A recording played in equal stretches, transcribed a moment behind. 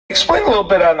Explain a little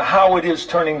bit on how it is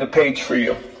turning the page for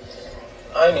you.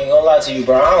 I ain't even gonna lie to you,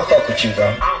 bro. I don't fuck with you, bro.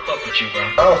 I don't fuck with you, bro.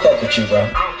 I don't fuck with you, bro.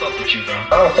 I don't fuck with you, bro. I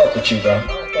don't fuck with you, bro.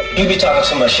 You be talking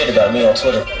too much shit about me on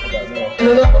Twitter.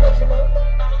 Nigga, I'ma let you know.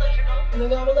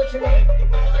 Nigga, I'ma let you know.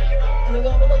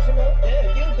 Nigga, I'ma let you know.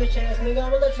 Yeah, you bitch ass nigga,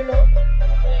 I'ma let you know.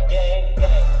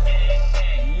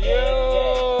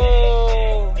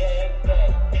 Yo,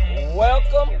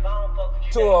 welcome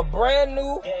to a brand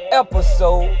new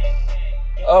episode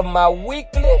of my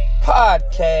weekly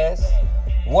podcast,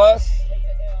 What's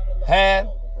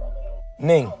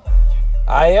Happening?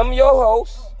 I am your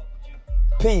host,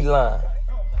 P-Line.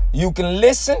 You can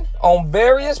listen on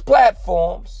various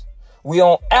platforms. We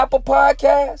on Apple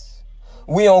Podcasts,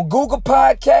 we on Google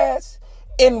Podcasts,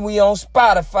 and we on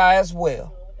Spotify as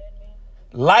well.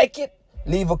 Like it,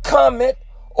 leave a comment,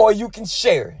 or you can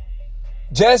share it.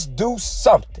 Just do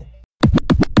something.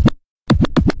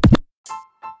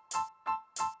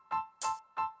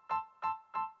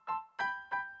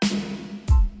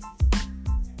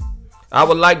 I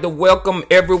would like to welcome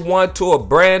everyone to a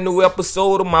brand new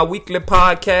episode of my weekly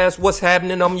podcast, What's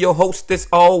Happening? I'm your host, as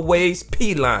always,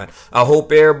 P-Line. I hope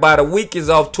everybody week is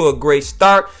off to a great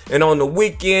start. And on the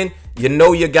weekend, you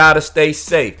know you gotta stay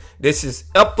safe. This is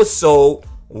episode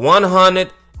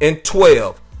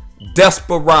 112,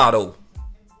 Desperado.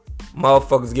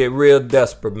 Motherfuckers get real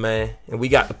desperate, man. And we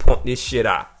got to point this shit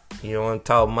out. You know what I'm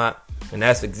talking about? And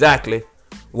that's exactly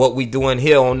what we doing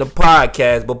here on the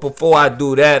podcast. But before I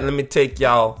do that, let me take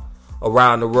y'all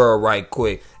around the world right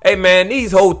quick. Hey, man,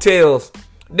 these hotels,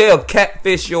 they'll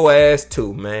catfish your ass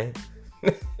too, man.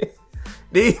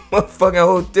 These motherfucking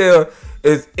hotels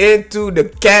is into the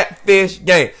catfish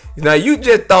game. Now, you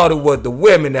just thought it was the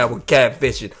women that were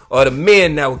catfishing or the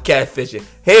men that were catfishing.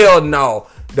 Hell no.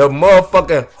 The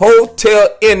motherfucking hotel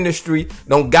industry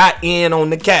done got in on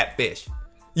the catfish.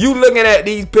 You looking at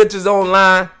these pictures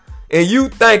online and you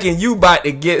thinking you about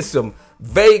to get some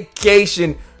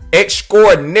vacation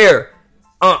extraordinaire.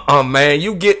 Man.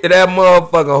 You get to that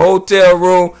motherfucking hotel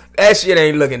room, that shit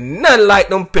ain't looking nothing like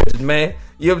them pictures, man.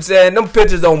 You know what I'm saying? Them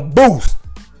pictures on Boost.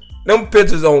 Them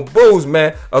pictures on Boost,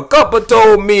 man. A couple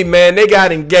told me, man, they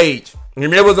got engaged.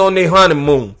 And they was on their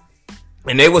honeymoon.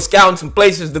 And they was scouting some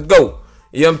places to go.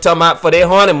 You know what I'm talking about? For their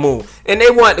honeymoon. And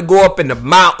they wanted to go up in the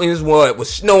mountains where it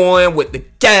was snowing, with the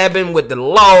cabin, with the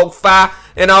log fire,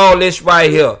 and all this right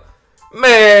here.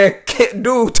 Man,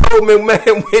 dude told me,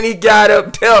 man, when he got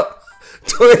up there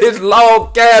to his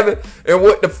log cabin and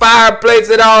with the fireplace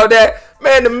and all that,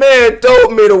 man, the man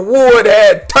told me the wood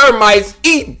had termites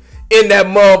eating in that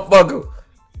motherfucker.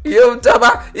 You know what I'm talking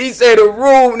about? He said the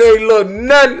room ain't look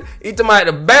nothing. He talking about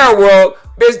the bare rug.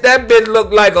 Bitch, that bitch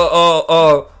looked like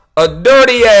a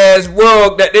dirty ass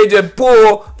rug that they just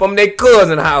pulled from their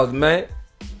cousin's house, man.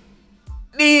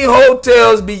 These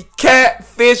hotels be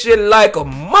catfishing like a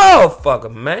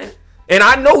motherfucker, man. And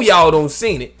I know y'all don't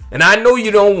seen it. And I know you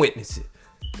don't witness it.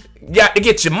 You got to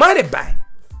get your money back.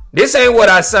 This ain't what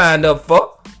I signed up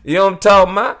for. You know what I'm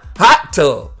talking about? Hot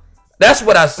tub. That's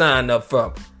what I signed up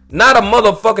for. Not a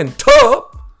motherfucking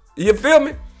tub. You feel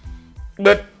me?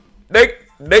 But they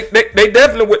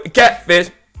definitely with the catfish.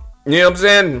 You know what I'm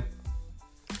saying?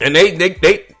 And they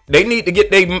need to get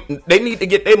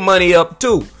their money up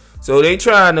too. So they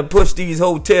trying to push these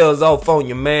hotels off on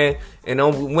you, man. And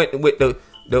went with the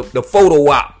photo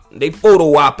op. They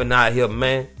photo opping out here,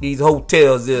 man. These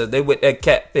hotels they with that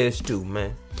catfish too,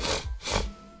 man.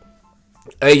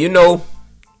 Hey, you know,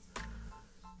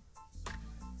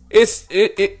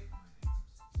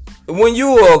 when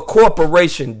you are a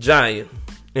corporation giant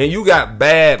and you got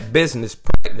bad business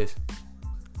practice,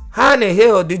 how in the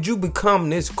hell did you become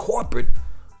this corporate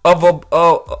of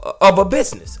a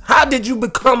business? How did you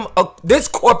become this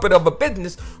corporate of a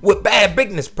business with bad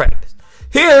business practice?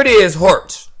 Here it is,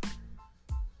 Hertz.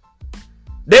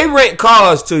 They rent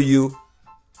cars to you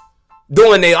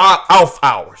during their off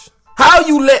hours. How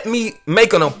you let me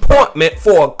make an appointment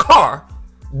for a car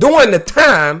during the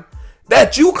time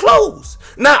that you close?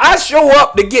 Now I show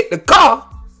up to get the car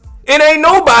and ain't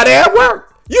nobody at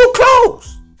work. You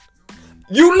close.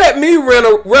 You let me rent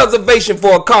a reservation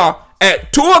for a car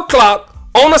at 2 o'clock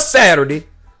on a Saturday,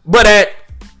 but at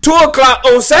 2 o'clock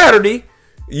on Saturday,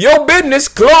 your business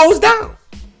closed down.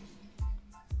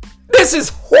 This is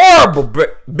horrible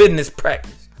business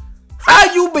practice.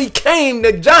 How you became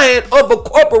the giant of a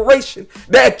corporation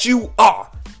that you are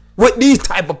with these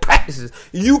type of practices.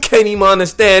 You can't even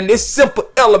understand this simple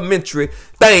elementary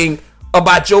thing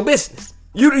about your business.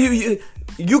 You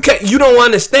don't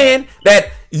understand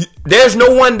that there's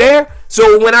no one there.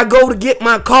 So when I go to get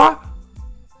my car,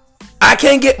 I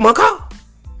can't get my car.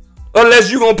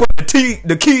 Unless you gonna put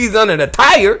the keys under the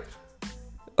tire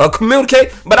or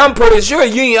communicate. But I'm pretty sure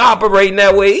you ain't operating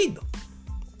that way either.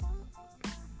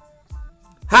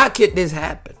 How could this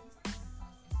happen?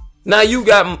 Now you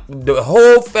got the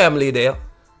whole family there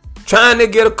trying to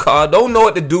get a car, don't know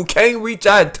what to do, can't reach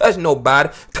out and touch nobody.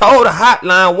 Call the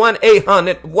hotline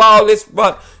 1-800 wireless,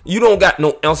 but you don't got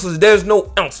no answers. There's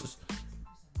no answers.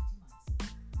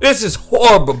 This is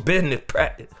horrible business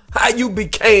practice. How you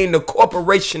became the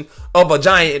corporation of a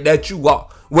giant that you are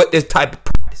with this type of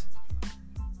practice.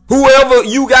 Whoever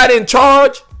you got in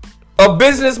charge of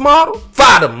business model,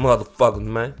 fire them motherfuckers,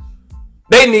 man.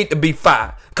 They need to be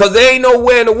fired. Because there ain't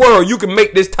nowhere in the world you can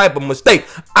make this type of mistake.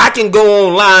 I can go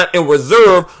online and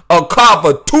reserve a car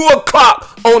for 2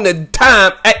 o'clock on the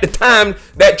time, at the time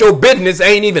that your business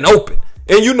ain't even open.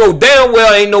 And you know damn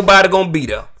well ain't nobody gonna be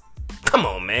there. Come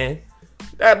on, man.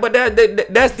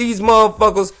 That's these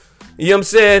motherfuckers, you know what I'm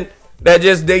saying?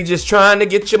 They just trying to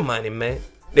get your money, man.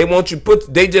 They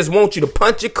just want you to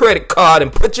punch your credit card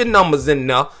and put your numbers in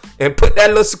there and put that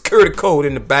little security code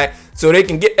in the back so they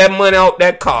can get that money out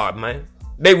that card, man.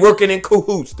 They working in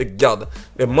cahoots together.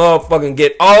 They motherfucking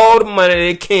get all the money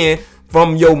they can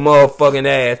from your motherfucking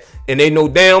ass. And they know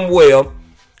damn well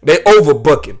they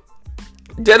overbooking.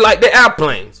 Just like the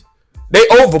airplanes. They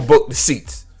overbook the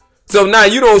seats. So now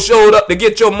you don't show up to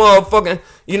get your motherfucking,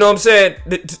 you know what I'm saying,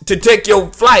 to take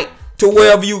your flight to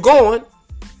wherever you going.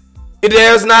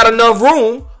 There's not enough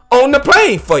room on the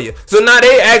plane for you. So now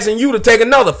they asking you to take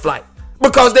another flight.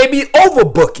 Because they be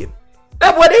overbooking.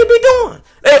 That's what they be doing.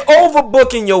 They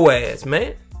overbooking your ass,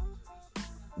 man.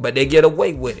 But they get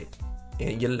away with it.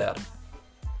 And you let them.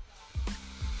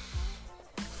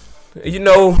 You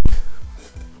know,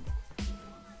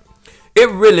 it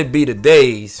really be the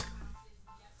days.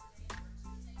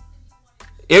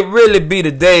 It really be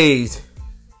the days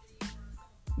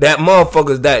that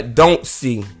motherfuckers that don't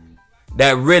see,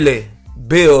 that really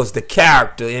builds the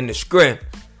character and the strength,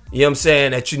 you know what I'm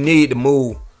saying, that you need to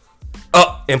move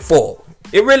up and forward.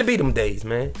 It really be them days,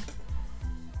 man.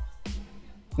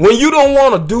 When you don't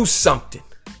want to do something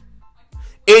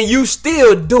and you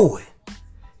still do it,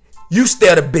 you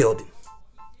start building.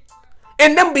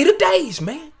 And them be the days,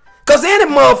 man. Because any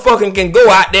motherfucker can go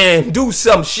out there and do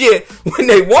some shit when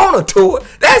they want to do it.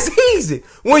 That's easy.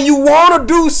 When you want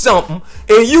to do something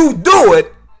and you do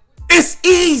it, it's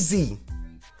easy.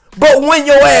 But when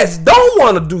your ass don't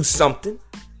want to do something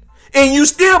and you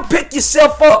still pick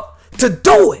yourself up to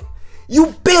do it,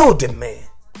 you building, man.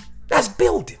 That's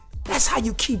building. That's how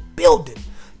you keep building.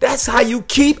 That's how you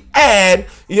keep adding,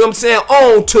 you know what I'm saying,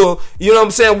 on to, you know what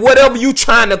I'm saying, whatever you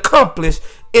trying to accomplish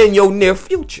in your near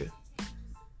future.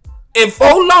 And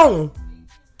for long,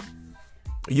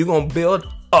 you're going to build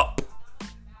up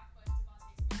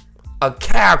a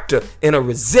character and a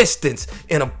resistance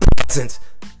and a presence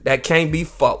that can't be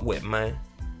fucked with, man.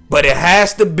 But it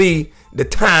has to be the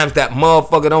times that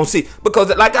motherfucker don't see.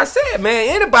 Because like I said, man,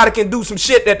 anybody can do some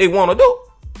shit that they want to do.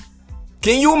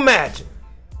 Can you imagine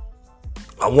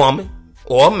a woman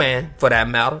or a man, for that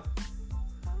matter,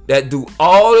 that do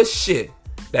all the shit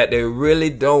that they really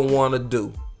don't want to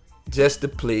do just to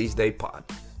please their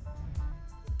partners?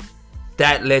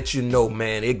 That lets you know,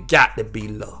 man, it got to be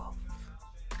love.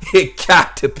 It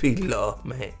got to be love,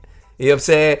 man. You know what I'm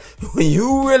saying? When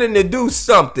you willing to do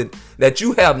something that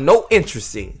you have no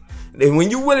interest in, and when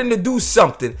you're willing to do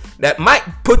something that might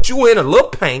put you in a little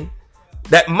pain,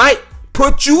 that might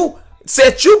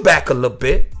set you back a little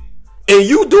bit, and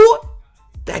you do it,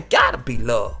 that gotta be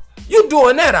love. You're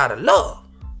doing that out of love.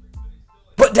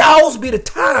 But those be the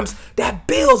times that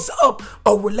builds up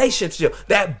a relationship,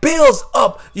 that builds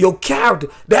up your character,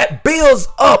 that builds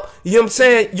up, you know what I'm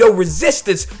saying, your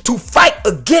resistance to fight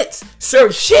against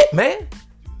certain shit, man.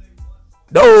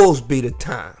 Those be the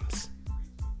times.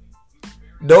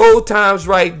 Those times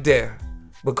right there.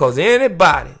 Because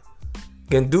anybody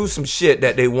can do some shit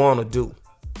that they want to do.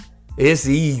 It's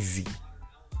easy.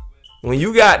 When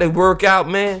you got to work out,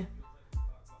 man,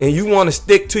 and you want to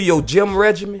stick to your gym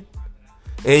regimen,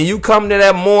 and you come to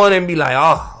that morning and be like,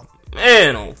 oh, man,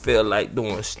 I don't feel like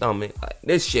doing stomach. Like,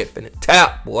 this shit finna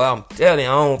tap, boy. I'm telling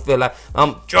you, I don't feel like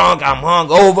I'm drunk, I'm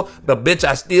hungover. But, bitch,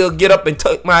 I still get up and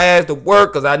take my ass to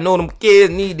work because I know them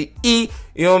kids need to eat.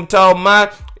 You know what I'm talking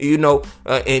about? You know,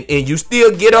 and you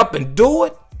still get up and do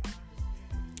it.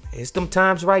 It's them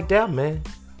times right there, man.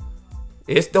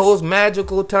 It's those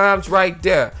magical times right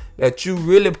there that you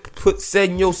really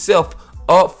setting yourself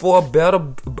up for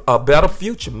a better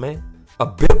future, man. A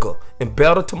bigger and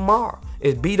better tomorrow.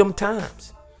 It be them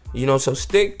times. You know, so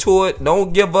stick to it.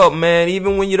 Don't give up, man.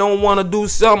 Even when you don't want to do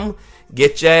something,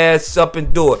 Get your ass up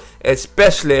and do it.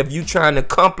 Especially if you trying to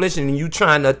accomplish and you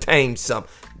trying to attain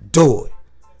something. Do it.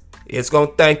 It's going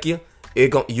to thank you.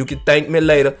 You can thank me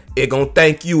later. It going to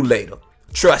thank you later.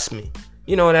 Trust me.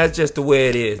 You know, that's just the way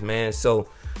it is, man. So,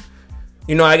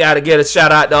 you know, I got to get a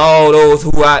shout out to all those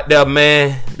who out there,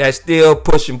 man, that's still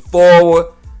pushing forward,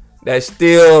 that's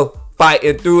still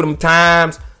fighting through them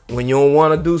times when you don't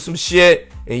want to do some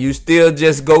shit and you still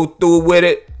just go through with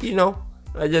it. You know,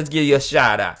 I just give you a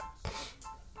shout out.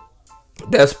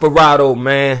 Desperado,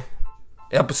 man.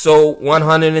 Episode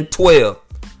 112.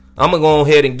 I'm going to go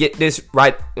ahead and get this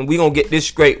right, and we're going to get this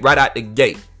straight right out the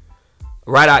gate.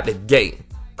 Right out the gate.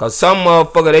 Because some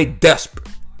motherfucker, they desperate.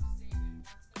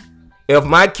 If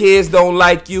my kids don't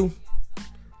like you,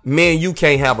 me and you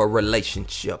can't have a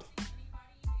relationship.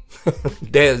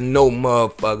 There's no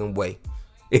motherfucking way.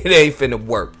 It ain't finna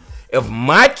work. If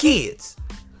my kids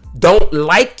don't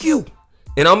like you,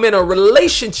 and I'm in a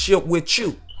relationship with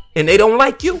you, and they don't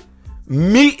like you,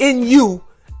 me and you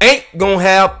ain't gonna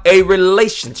have a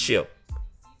relationship.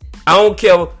 I don't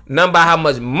care nothing about how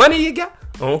much money you got.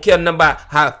 I don't care nothing about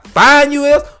how fine you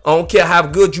is. I don't care how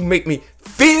good you make me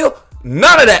feel.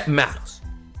 None of that matters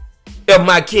if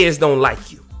my kids don't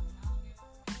like you.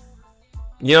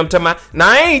 You know what I'm talking about? Now,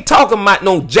 I ain't talking about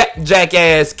no jack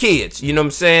ass kids. You know what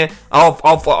I'm saying? Off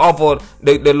of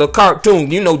the little cartoon.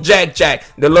 You know, Jack,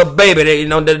 the little baby, you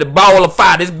know, the ball of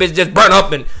fire. This bitch just burn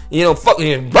up and, you know,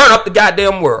 fucking burn up the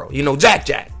goddamn world. You know, Jack.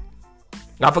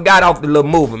 I forgot off the little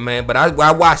movie, man, but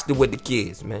I watched it with the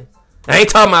kids, man. I ain't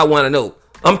talking about one of those.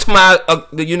 I'm talking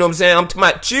about, you know what I'm saying? I'm talking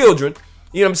about children.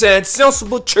 You know what I'm saying?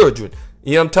 Sensible children.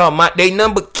 You know what I'm talking about? They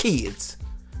number kids.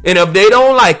 And if they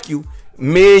don't like you,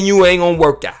 me and you ain't gonna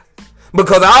work out.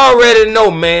 Because I already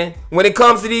know, man, when it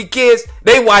comes to these kids,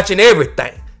 they watching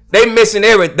everything. They missing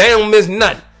everything. They don't miss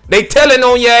nothing. They telling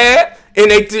on your ass,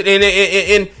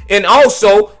 and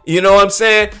also, you know what I'm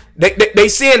saying? They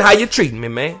seeing how you treating me,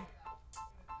 man.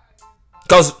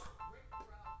 Cause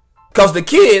the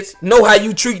kids know how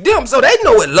you treat them, so they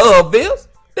know what love is.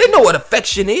 They know what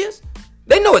affection is.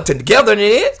 They know what togetherness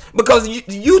is because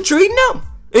you treating them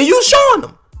and you showing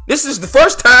them. This is the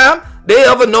first time they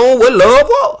ever know what love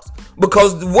was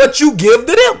because what you give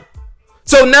to them.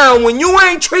 So now when you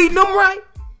ain't treating them right,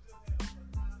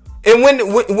 and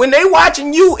when they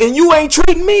watching you and you ain't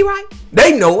treating me right,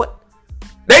 they know it.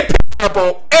 They pick up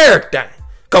on everything.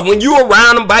 Cause when you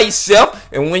around them by yourself,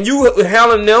 and when you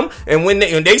handling them, and when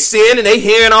they sin and they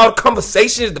hearing all the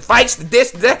conversations, the fights, the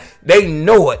this, that, they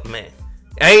know it, man.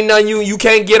 Ain't nothing you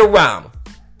can't get around them.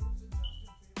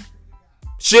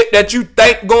 Shit that you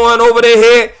think going over their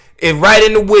head is right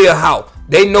in the wheelhouse.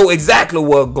 They know exactly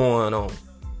what's going on.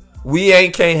 We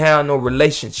can't have no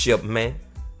relationship, man.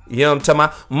 You know what I'm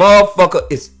talking about?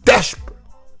 Motherfucker is desperate.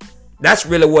 That's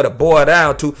really what it boils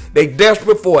down to. They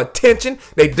desperate for attention.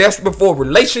 They desperate for a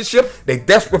relationship. They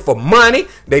desperate for money.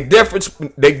 They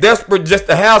desperate just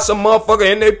to have some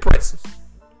motherfucker in their presence.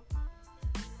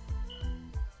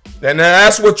 And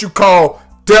that's what you call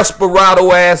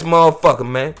desperado ass motherfucker,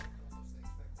 man.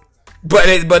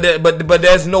 But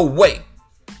there's no way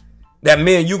that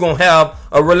me and you gonna have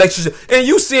a relationship. And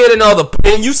you see it in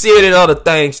other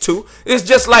things too. It's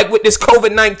just like with this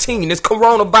COVID-19, this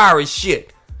coronavirus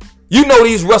shit. You know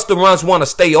these restaurants want to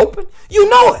stay open. You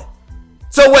know it.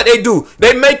 So what they do,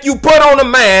 they make you put on a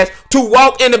mask to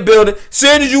walk in the building. As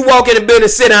soon as you walk in the building,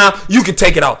 sit down, you can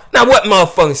take it off. Now what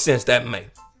motherfucking sense that make?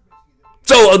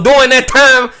 So during that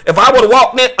time, if I would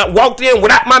have walked in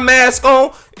without my mask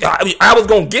on, I was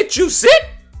going to get you sick?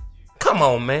 Come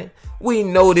on, man. We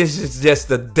know this is just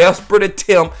a desperate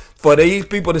attempt for these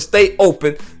people to stay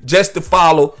open just to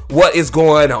follow what is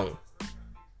going on.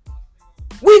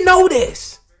 We know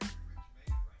this.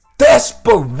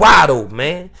 Desperado,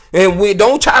 man. And we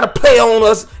don't try to play on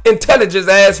us intelligence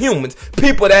as humans.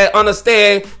 People that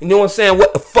understand, you know what I'm saying,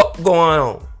 what the fuck going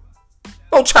on.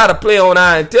 Don't try to play on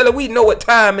our intelligence. We know what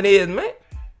time it is, man.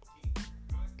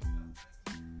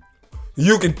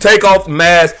 You can take off the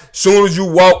mask as soon as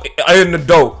you walk in the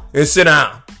door and sit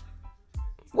down.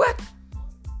 What?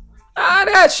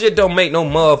 That shit don't make no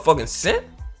motherfucking sense.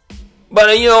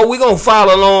 But, you know, we going to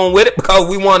follow along with it because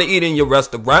we want to eat in your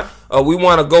restaurant. Or we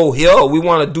want to go here. Or we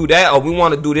want to do that. Or we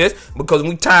want to do this because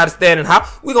we tired of standing hot.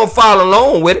 We going to follow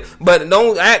along with it. But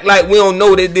don't act like we don't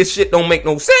know that this shit don't make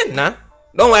no sense now.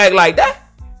 Don't act like that.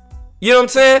 You know what I'm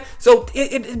saying? So,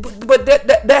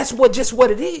 that's just what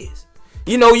it is.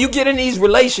 You know, you get in these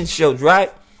relationships,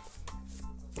 right?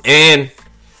 And,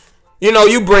 you know,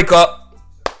 you break up.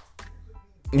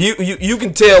 You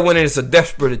can tell when it's a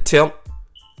desperate attempt.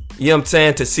 You know what I'm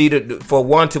saying? To see for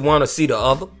one to want to see the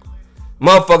other.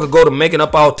 Motherfucker go to making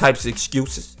up all types of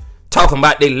excuses. talking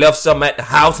about they left something at the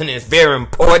house and it's very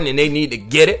important and they need to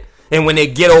get it. And when they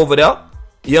get over there,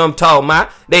 you know what I'm talking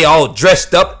about? They all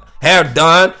dressed up, hair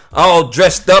done, all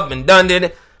dressed up and done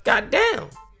it. Goddamn.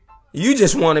 You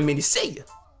just wanted me to see you.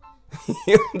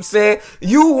 You know what I'm saying?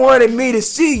 You wanted me to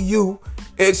see you,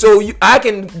 and so I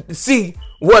can see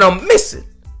what I'm missing.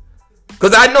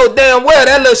 Because I know damn well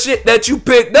that little shit that you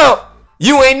picked up,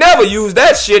 you ain't never used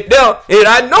that shit there. And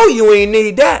I know you ain't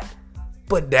need that.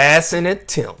 But that's an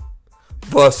attempt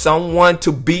for someone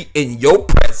to be in your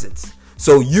presence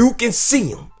so you can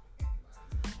see them.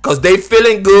 Because they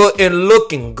feeling good and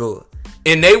looking good.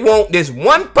 And they want this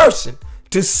one person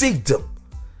to see them.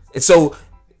 And so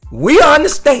we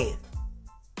understand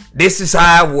this is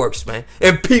how it works, man.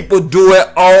 And people do it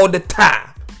all the time.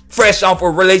 Fresh off a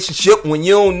relationship when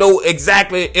you don't know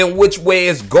exactly in which way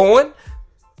it's going.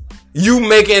 You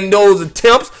making those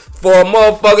attempts for a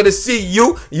motherfucker to see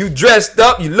you. You dressed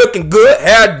up, you looking good,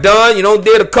 hair done. You done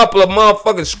did a couple of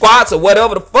motherfucking squats or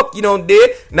whatever the fuck you done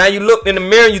did. Now you look in the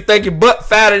mirror and you think your butt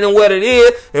fatter than what it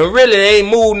is. And really it ain't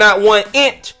moved not 1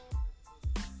 inch.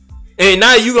 And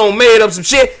now you done made up some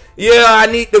shit. Yeah, I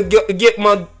need to get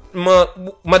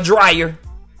my dryer.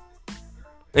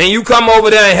 And you come over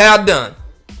there and hair done.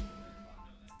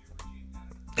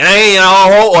 And I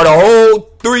ain't the whole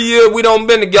 3 years we done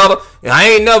been together, and I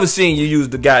ain't never seen you use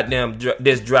the goddamn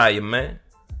this dryer, man.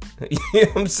 You know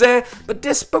what I'm saying? But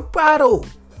desperado.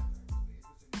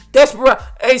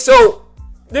 Hey, so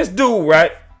this dude,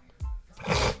 right?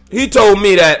 He told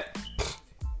me that,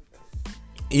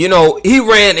 he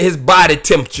ran his body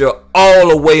temperature all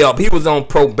the way up. He was on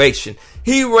probation.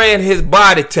 He ran his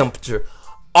body temperature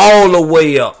all the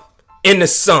way up in the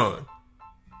sun.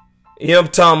 You know what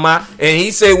I'm talking about? And he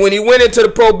said when he went into the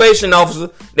probation officer,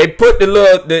 they put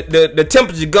the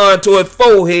temperature gun to his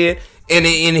forehead, and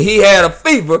he had a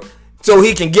fever, so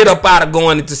he can get up out of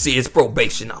going in to see his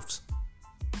probation officer.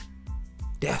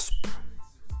 Desperate.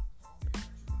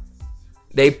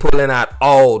 They pulling out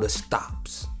all the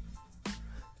stops.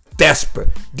 Desperate.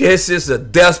 This is a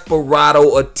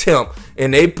desperado attempt,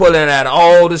 and they pulling out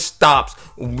all the stops.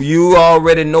 You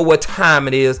already know what time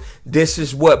it is. This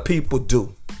is what people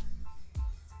do.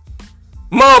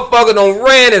 Motherfucker done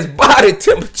ran his body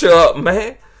temperature up,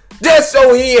 man. Just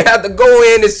so he ain't have to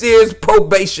go in to see his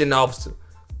probation officer.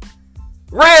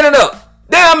 Ran it up.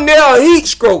 Damn near a heat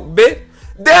stroke, bitch.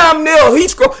 Damn near a heat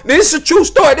stroke. This is a true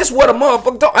story. This is what a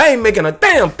motherfucker told. I ain't making a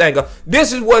damn thing up.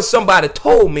 This is what somebody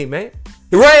told me, man.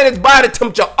 He ran his body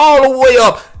temperature all the way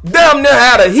up. Damn near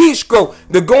had a heat stroke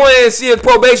to go in and see his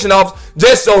probation officer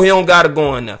just so he don't gotta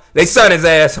go in there. They sent his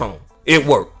ass home. It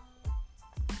worked.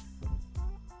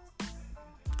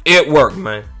 It worked,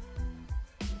 man.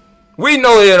 We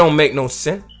know it don't make no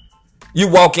sense. You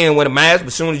walk in with a mask, but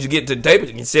as soon as you get to the table,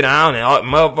 you can sit down and all,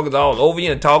 motherfuckers all over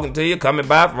you and talking to you, coming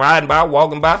by, riding by,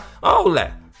 walking by, all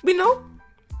that. We know.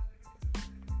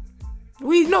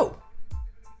 We know.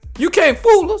 You can't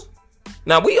fool us.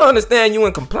 Now, we understand you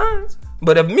in compliance,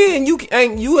 but if me and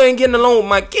you ain't getting along with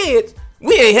my kids,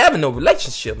 we ain't having no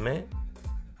relationship, man.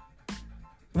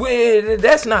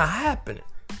 That's not happening.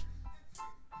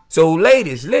 So,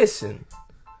 ladies, listen.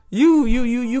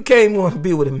 You can't want to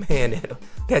be with a man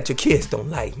that your kids don't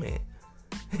like, man.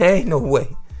 There ain't no way.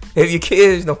 If your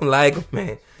kids don't like him,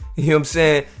 man, you know what I'm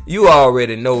saying? You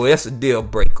already know that's a deal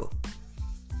breaker.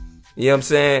 You know what I'm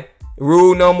saying?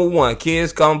 Rule number 1,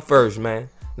 kids come first, man.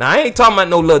 Now, I ain't talking about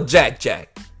no little Jack. You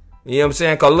know what I'm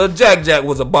saying? Because little Jack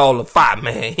was a ball of fire,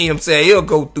 man. You know what I'm saying? He'll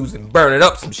go through and burn it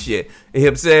up some shit. You know what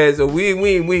I'm saying? So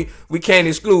we can't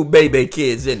exclude baby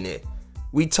kids in there.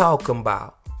 We talking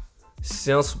about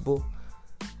sensible,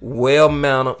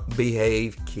 well-mannered,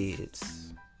 behaved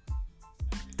kids.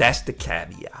 That's the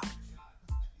caveat.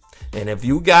 And if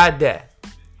you got that,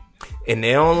 and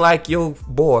they don't like your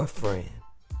boyfriend,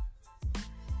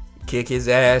 kick his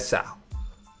ass out.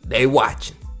 They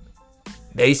watching.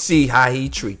 They see how he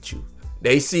treat you.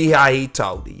 They see how he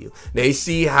talk to you. They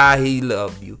see how he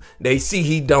love you. They see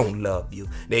he don't love you.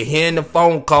 They hearing the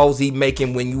phone calls he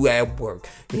making when you at work.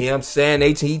 You know what I'm saying?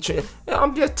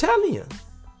 I'm just telling you.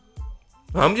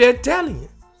 Don't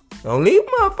leave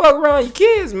motherfucker around your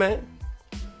kids, man.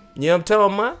 You know what I'm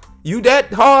talking about? You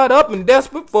that hard up and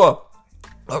desperate for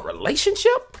a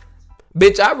relationship?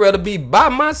 Bitch, I'd rather be by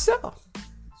myself.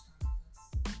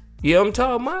 You know what I'm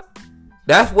talking about?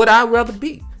 That's what I'd rather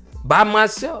be. By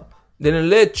myself. Than to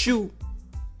let you.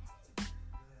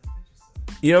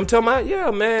 You know what I'm talking about?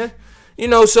 Yeah, man.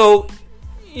 So,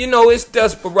 it's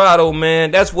desperado,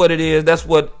 man. That's what it is. That's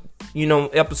what,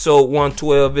 episode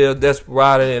 112 is.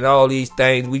 Desperado and all these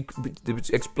things. We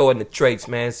exploring the traits,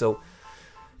 man. So,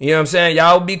 you know what I'm saying?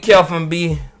 Y'all be careful and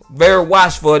be very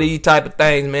watchful of these type of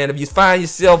things, man. If you find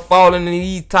yourself falling in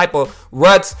these type of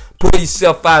ruts, pull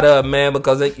yourself out of it, man,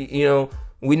 because, you know,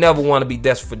 we never want to be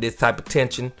desperate for this type of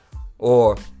tension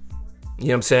or, you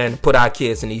know what I'm saying, put our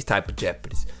kids in these type of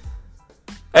jeopardies.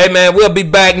 Hey, man, we'll be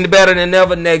back better than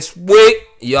ever next week.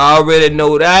 You already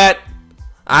know that.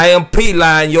 I am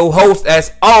P-Line, your host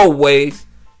as always,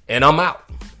 and I'm out.